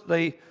first,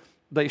 they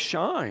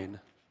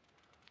shine.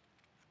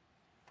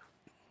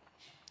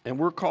 And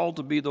we're called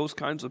to be those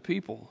kinds of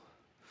people.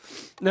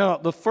 Now,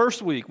 the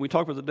first week we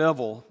talked about the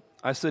devil,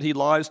 I said he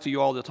lies to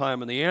you all the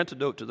time, and the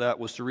antidote to that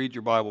was to read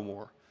your Bible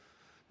more.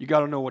 You got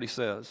to know what he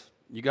says.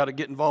 You got to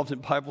get involved in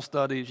Bible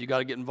studies. You got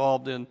to get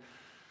involved in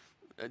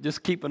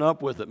just keeping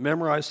up with it.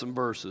 Memorize some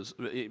verses,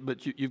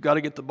 but you've got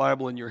to get the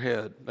Bible in your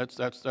head. That's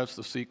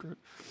the secret.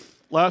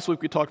 Last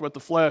week we talked about the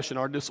flesh and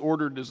our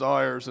disordered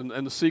desires, and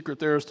the secret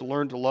there is to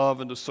learn to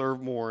love and to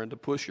serve more and to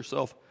push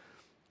yourself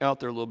out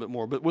there a little bit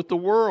more. But with the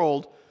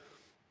world,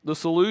 the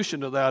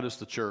solution to that is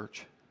the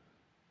church.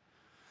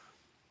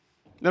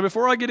 Now,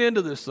 before I get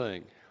into this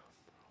thing,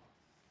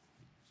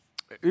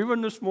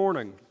 even this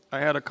morning, I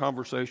had a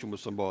conversation with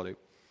somebody.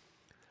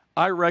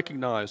 I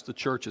recognize the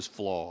church is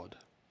flawed.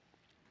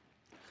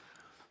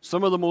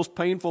 Some of the most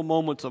painful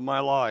moments of my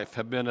life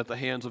have been at the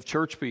hands of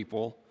church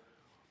people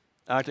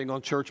acting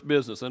on church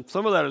business. And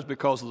some of that is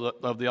because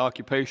of the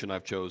occupation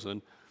I've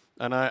chosen,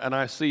 and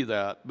I see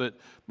that. But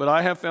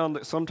I have found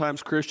that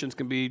sometimes Christians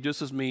can be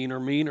just as mean or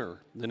meaner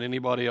than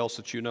anybody else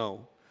that you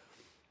know.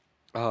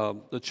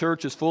 The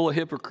church is full of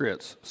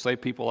hypocrites, say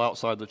people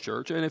outside the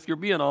church. And if you're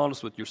being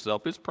honest with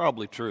yourself, it's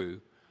probably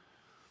true.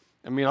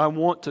 I mean, I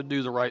want to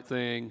do the right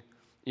thing,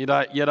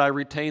 yet I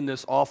retain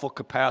this awful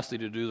capacity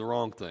to do the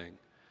wrong thing,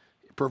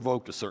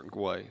 provoked a certain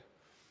way.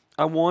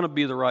 I want to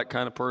be the right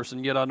kind of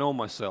person, yet I know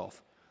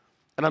myself.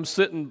 And I'm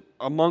sitting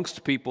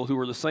amongst people who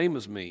are the same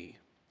as me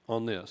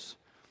on this.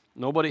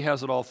 Nobody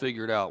has it all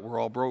figured out. We're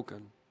all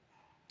broken.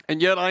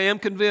 And yet I am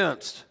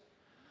convinced,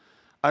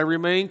 I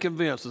remain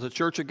convinced that the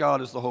Church of God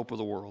is the hope of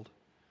the world.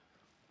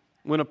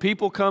 When a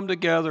people come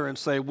together and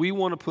say, we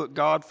want to put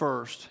God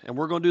first, and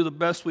we're going to do the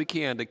best we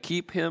can to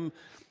keep Him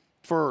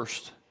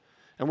first,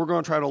 and we're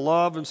going to try to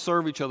love and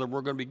serve each other,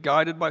 we're going to be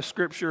guided by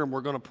Scripture, and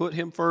we're going to put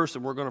Him first,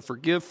 and we're going to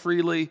forgive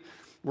freely,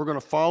 we're going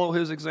to follow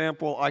His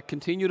example, I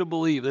continue to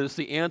believe that it's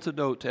the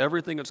antidote to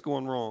everything that's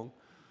going wrong.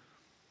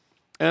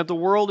 And that the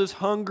world is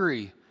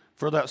hungry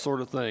for that sort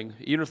of thing,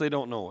 even if they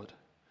don't know it.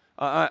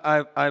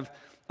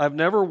 I've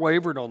never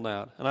wavered on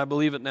that, and I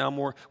believe it now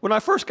more. When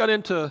I first got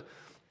into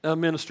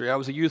ministry, I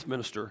was a youth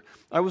minister.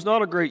 I was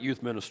not a great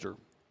youth minister.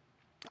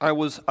 I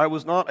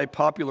was not a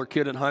popular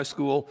kid in high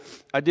school.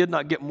 I did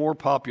not get more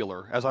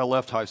popular as I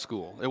left high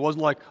school. It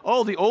wasn't like,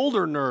 oh, the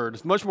older nerd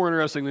is much more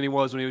interesting than he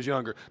was when he was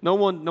younger. No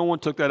one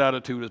took that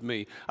attitude with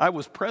me. I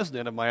was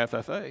president of my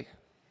FFA.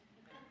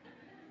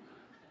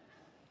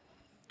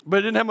 But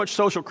it didn't have much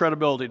social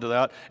credibility to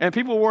that, and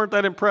people weren't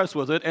that impressed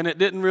with it, and it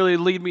didn't really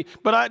lead me.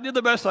 But I did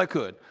the best I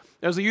could.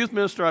 As a youth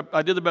minister,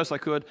 I did the best I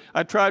could.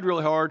 I tried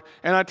really hard,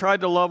 and I tried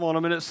to love on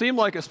them, and it seemed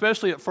like,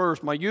 especially at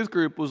first, my youth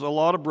group was a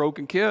lot of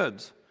broken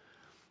kids.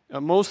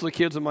 Most of the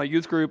kids in my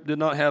youth group did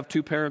not have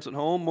two parents at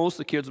home. Most of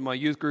the kids in my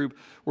youth group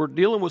were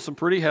dealing with some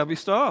pretty heavy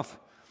stuff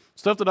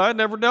that I had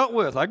never dealt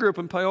with. I grew up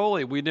in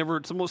Paoli. Some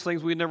of those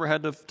things we never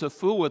had to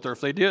fool with, or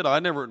if they did, I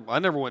never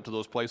went to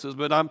those places.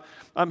 But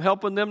I'm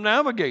helping them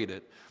navigate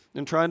it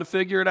and trying to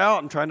figure it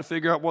out and trying to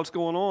figure out what's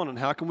going on and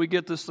how can we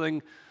get this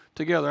thing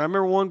together. I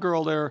remember one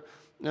girl there,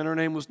 and her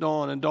name was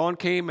Dawn, and Dawn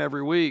came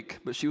every week,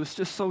 but she was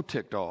just so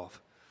ticked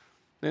off.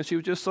 And she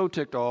was just so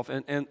ticked off,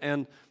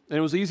 and it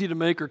was easy to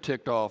make her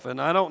ticked off. And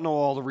I don't know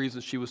all the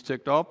reasons she was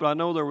ticked off, but I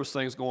know there was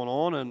things going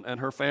on, and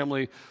her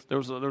family, there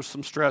was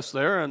some stress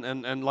there,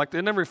 and like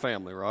in every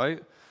family,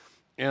 right?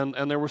 And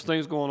there was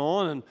things going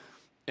on,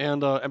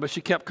 but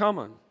she kept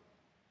coming.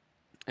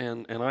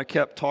 And I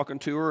kept talking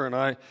to her, and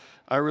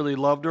I really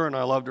loved her, and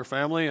I loved her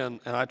family, and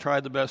I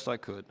tried the best I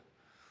could.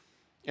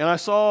 And I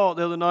saw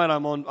the other night,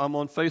 I'm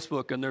on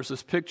Facebook, and there's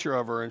this picture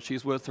of her, and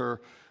she's with her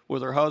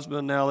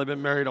husband now. They've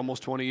been married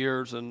almost 20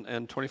 years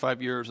and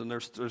 25 years, and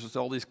there's just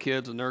all these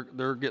kids, and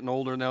they're getting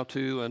older now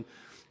too. And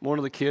one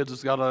of the kids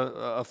has got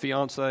a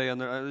fiance,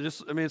 and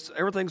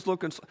everything's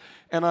looking.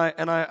 And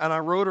I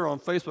wrote her on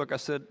Facebook. I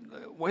said,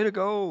 "Way to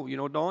go,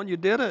 Dawn, you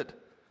did it.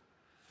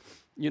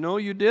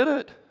 You did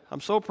it.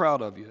 I'm so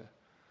proud of you."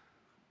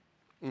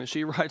 And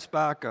she writes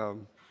back,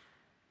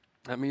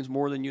 "That means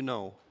more than you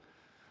know."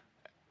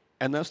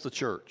 And that's the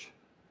church.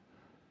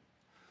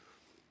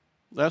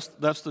 That's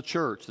the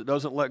church that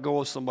doesn't let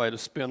go of somebody to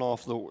spin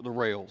off the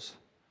rails.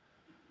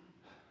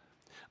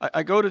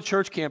 I go to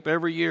church camp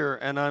every year,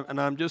 and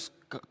I'm just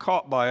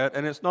caught by it.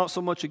 And it's not so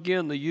much,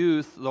 again, the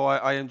youth, though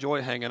I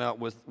enjoy hanging out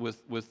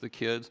with the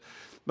kids.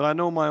 But I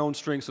know my own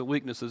strengths and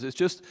weaknesses. It's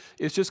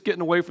just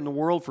getting away from the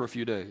world for a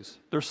few days.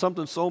 There's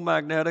something so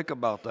magnetic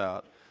about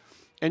that.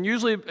 And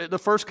usually the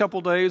first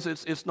couple days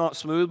it's not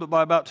smooth, but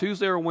by about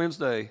Tuesday or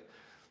Wednesday,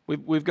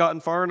 we've gotten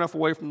far enough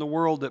away from the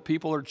world that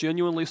people are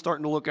genuinely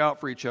starting to look out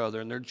for each other,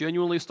 and they're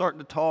genuinely starting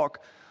to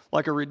talk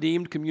like a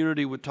redeemed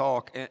community would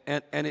talk,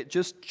 and it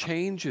just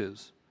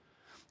changes.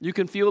 You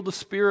can feel the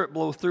Spirit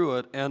blow through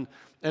it, and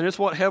it's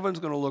what heaven's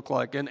going to look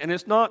like. And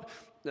it's not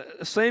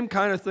the same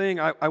kind of thing.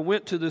 I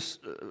went to this,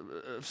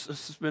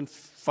 it's been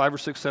 5 or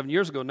 6, 7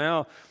 years ago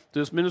now, to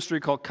this ministry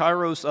called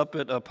Kairos up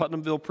at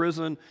Putnamville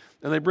Prison,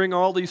 and they bring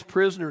all these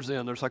prisoners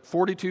in. There's like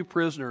 42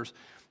 prisoners,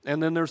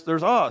 and then there's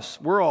us.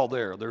 We're all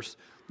there.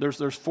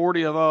 There's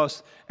 40 of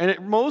us, and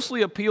it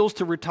mostly appeals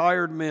to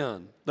retired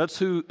men. That's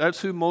who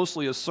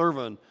mostly is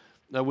serving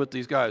with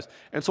these guys.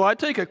 And so I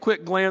take a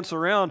quick glance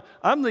around.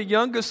 I'm the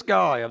youngest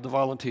guy of the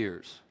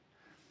volunteers,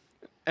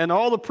 and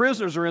all the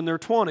prisoners are in their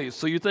 20s.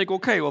 So you think,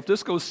 okay, well, if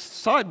this goes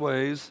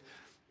sideways,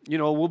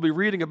 we'll be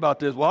reading about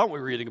this. Well, aren't we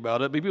reading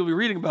about it? But people will be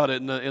reading about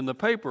it in the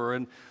paper,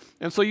 and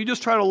so you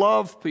just try to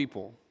love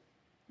people.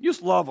 You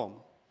just love them.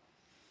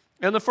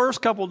 And the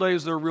first couple of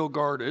days they're real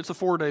guarded. It's a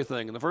 4-day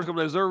thing, and the first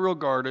couple of days they're real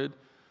guarded.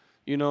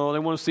 They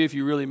want to see if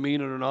you really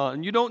mean it or not.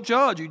 And you don't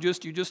judge. You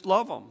just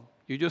love them.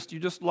 You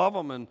just love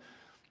them.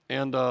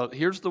 And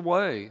here's the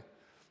way.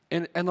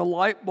 And the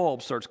light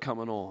bulb starts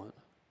coming on.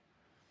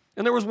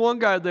 And there was one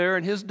guy there,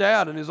 and his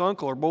dad and his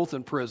uncle are both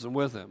in prison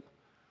with him.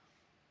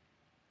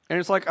 And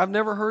it's like, I've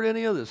never heard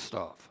any of this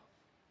stuff.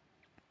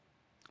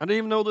 I didn't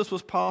even know this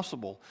was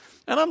possible.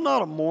 And I'm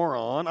not a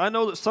moron. I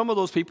know that some of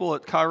those people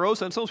at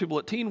Kairos and some people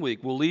at Teen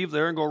Week will leave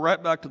there and go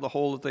right back to the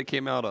hole that they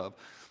came out of.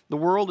 The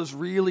world is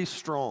really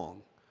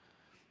strong.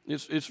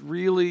 It's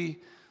really,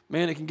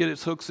 man, it can get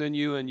its hooks in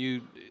you, and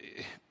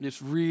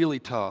it's really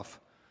tough.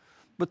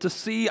 But to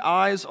see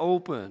eyes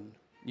open,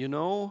 there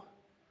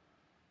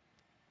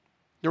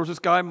was this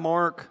guy,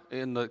 Mark,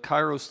 in the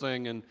Kairos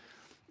thing, and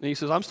he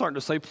says, I'm starting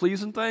to say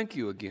please and thank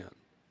you again.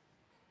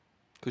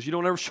 Because you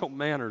don't ever show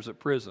manners at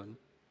prison.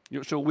 You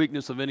don't show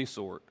weakness of any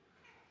sort.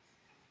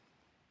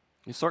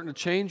 He's starting to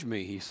change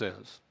me, he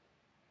says.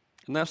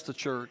 And that's the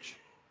church.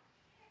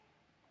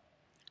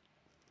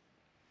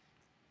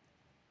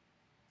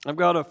 I've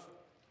got a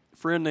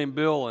friend named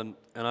Bill, and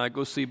I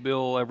go see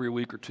Bill every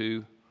week or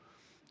two.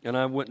 And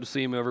I went to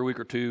see him every week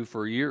or two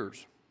for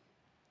years.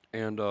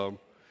 And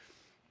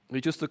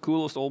he's just the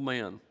coolest old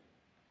man.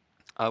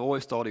 I've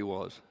always thought he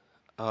was.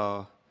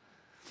 I've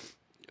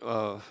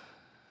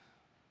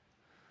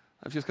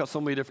just got so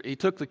many different. He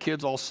took the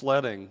kids all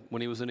sledding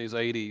when he was in his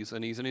 80s,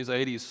 and he's in his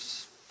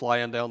 80s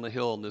flying down the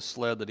hill in this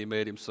sled that he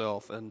made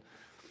himself. And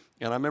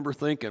I remember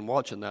thinking,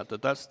 watching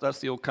that's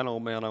the old kind of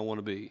old man I want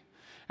to be.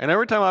 And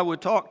every time I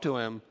would talk to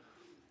him,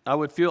 I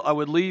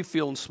would leave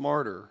feeling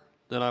smarter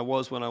than I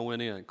was when I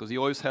went in, because he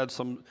always had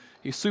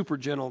he's super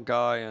gentle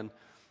guy,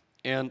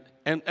 and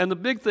the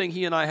big thing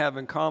he and I have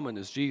in common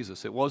is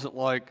Jesus. It wasn't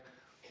like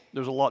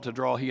there's a lot to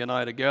draw he and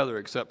I together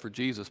except for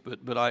Jesus,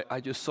 but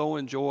I just so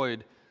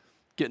enjoyed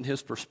getting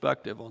his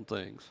perspective on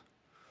things.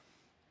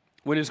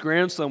 When his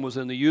grandson was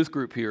in the youth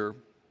group here,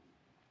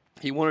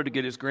 he wanted to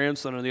get his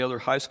grandson and the other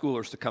high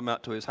schoolers to come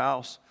out to his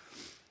house.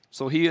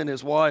 So he and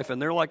his wife,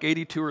 and they're like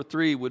 82 or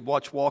 3, would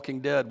watch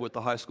Walking Dead with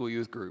the high school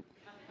youth group.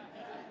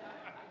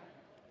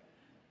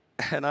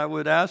 And I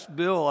would ask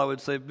Bill, I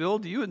would say, Bill,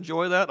 do you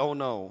enjoy that? Oh,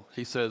 no.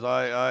 He says,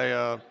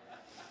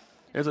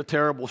 it's a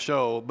terrible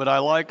show, but I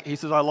like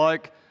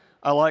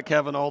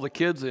having all the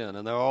kids in,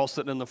 and they're all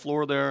sitting on the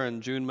floor there,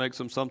 and June makes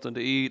them something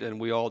to eat, and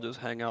we all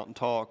just hang out and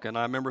talk. And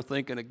I remember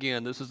thinking,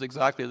 again, this is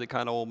exactly the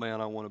kind of old man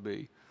I want to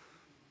be.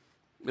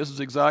 This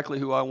is exactly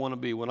who I want to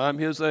be. When I'm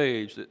his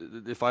age,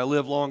 if I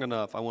live long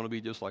enough, I want to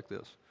be just like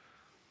this.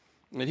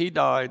 And he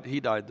died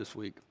this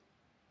week.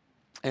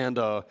 And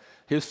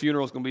his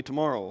funeral is going to be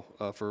tomorrow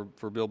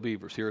for Bill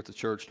Beavers here at the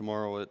church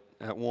tomorrow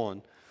at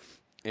 1.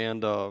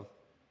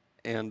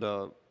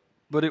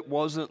 But it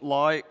wasn't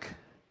like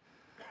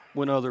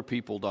when other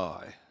people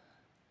die.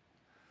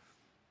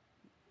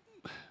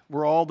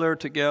 We're all there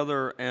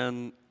together,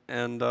 and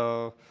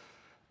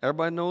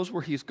everybody knows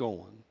where he's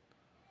going.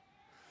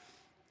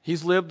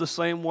 He's lived the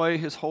same way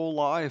his whole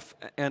life,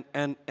 and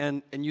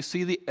you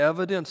see the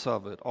evidence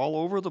of it all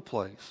over the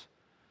place.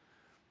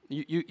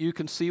 You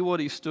can see what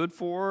he stood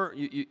for.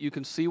 You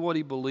can see what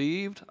he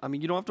believed. I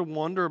mean, you don't have to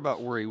wonder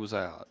about where he was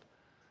at.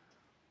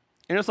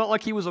 And it's not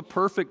like he was a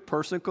perfect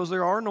person, because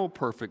there are no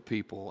perfect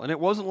people. And it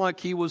wasn't like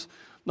he was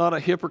not a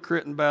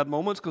hypocrite in bad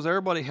moments, because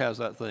everybody has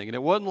that thing. And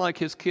it wasn't like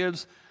his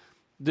kids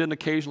didn't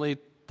occasionally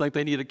think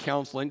they needed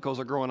counseling because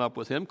they're growing up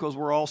with him, because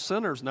we're all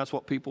sinners, and that's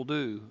what people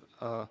do.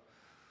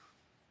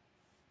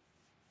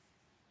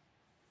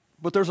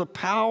 But there's a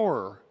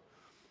power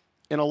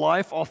in a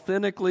life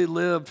authentically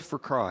lived for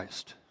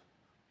Christ.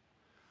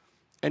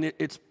 And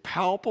it's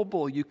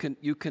palpable. You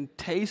can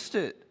taste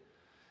it.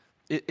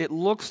 It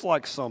looks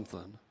like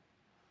something.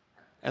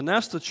 And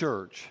that's the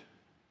church.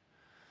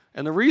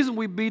 And the reason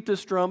we beat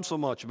this drum so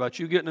much about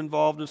you getting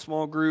involved in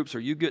small groups or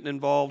you getting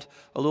involved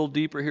a little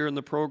deeper here in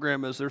the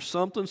program is there's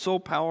something so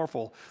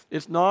powerful.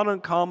 It's not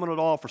uncommon at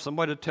all for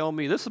somebody to tell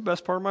me, this is the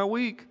best part of my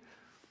week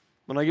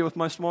when I get with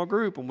my small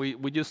group. And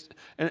we just,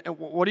 and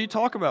what do you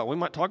talk about? We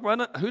might talk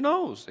about it. Who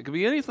knows? It could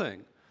be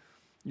anything.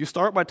 You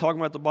start by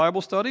talking about the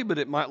Bible study, but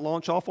it might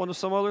launch off onto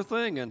some other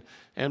thing. And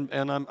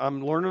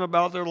I'm learning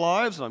about their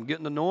lives, and I'm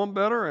getting to know them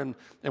better, and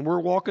we're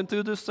walking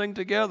through this thing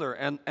together.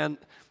 And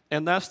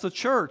that's the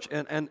church.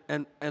 And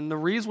the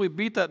reason we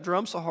beat that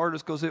drum so hard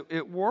is because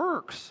it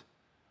works.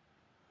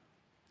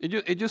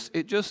 It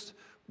just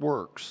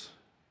works.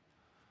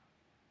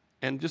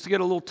 And just to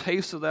get a little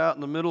taste of that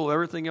in the middle of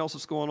everything else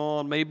that's going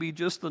on, maybe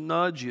just the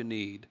nudge you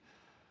need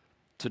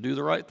to do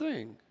the right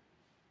thing.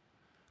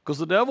 Because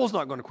the devil's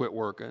not going to quit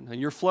working, and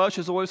your flesh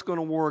is always going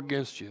to war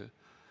against you.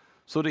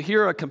 So to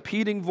hear a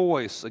competing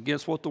voice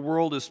against what the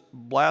world is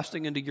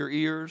blasting into your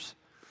ears,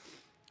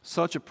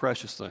 such a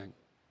precious thing.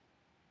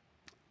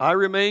 I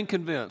remain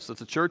convinced that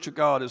the Church of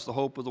God is the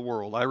hope of the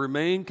world. I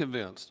remain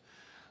convinced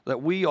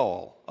that we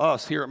all,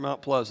 us here at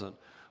Mount Pleasant,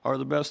 are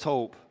the best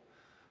hope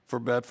for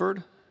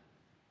Bedford.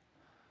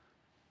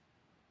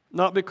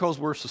 Not because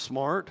we're so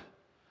smart,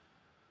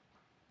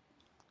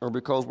 or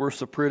because we're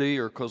so pretty,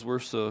 or because we're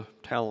so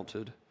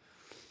talented,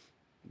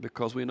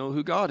 because we know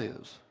who God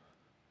is.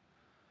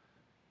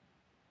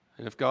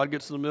 And if God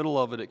gets in the middle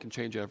of it, it can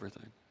change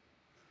everything.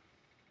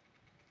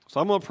 So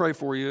I'm going to pray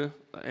for you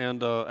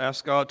and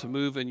ask God to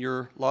move in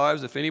your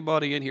lives. If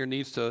anybody in here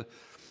needs to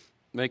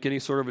make any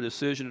sort of a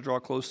decision to draw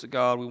close to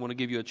God, we want to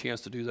give you a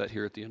chance to do that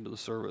here at the end of the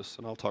service,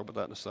 and I'll talk about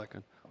that in a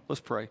second.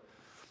 Let's pray.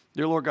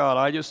 Dear Lord God,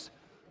 I just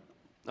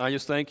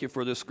thank you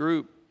for this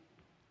group,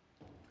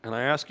 and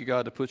I ask you,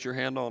 God, to put your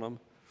hand on them.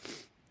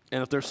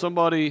 And if there's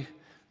somebody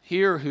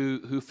here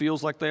who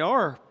feels like they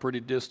are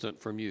pretty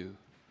distant from you,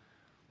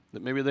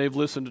 that maybe they've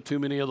listened to too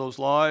many of those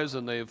lies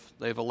and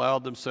they've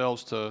allowed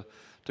themselves to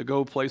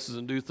go places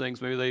and do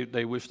things maybe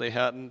they wish they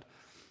hadn't,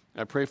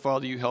 I pray,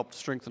 Father, you help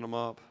strengthen them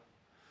up.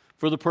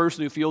 For the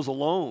person who feels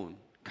alone,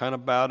 kind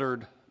of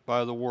battered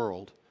by the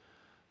world,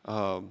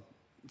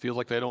 feels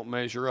like they don't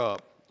measure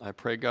up, I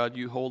pray, God,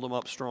 you hold them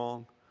up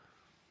strong.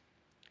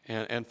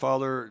 And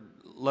Father,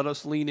 let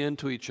us lean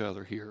into each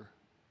other here.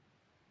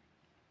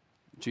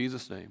 In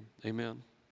Jesus' name, amen.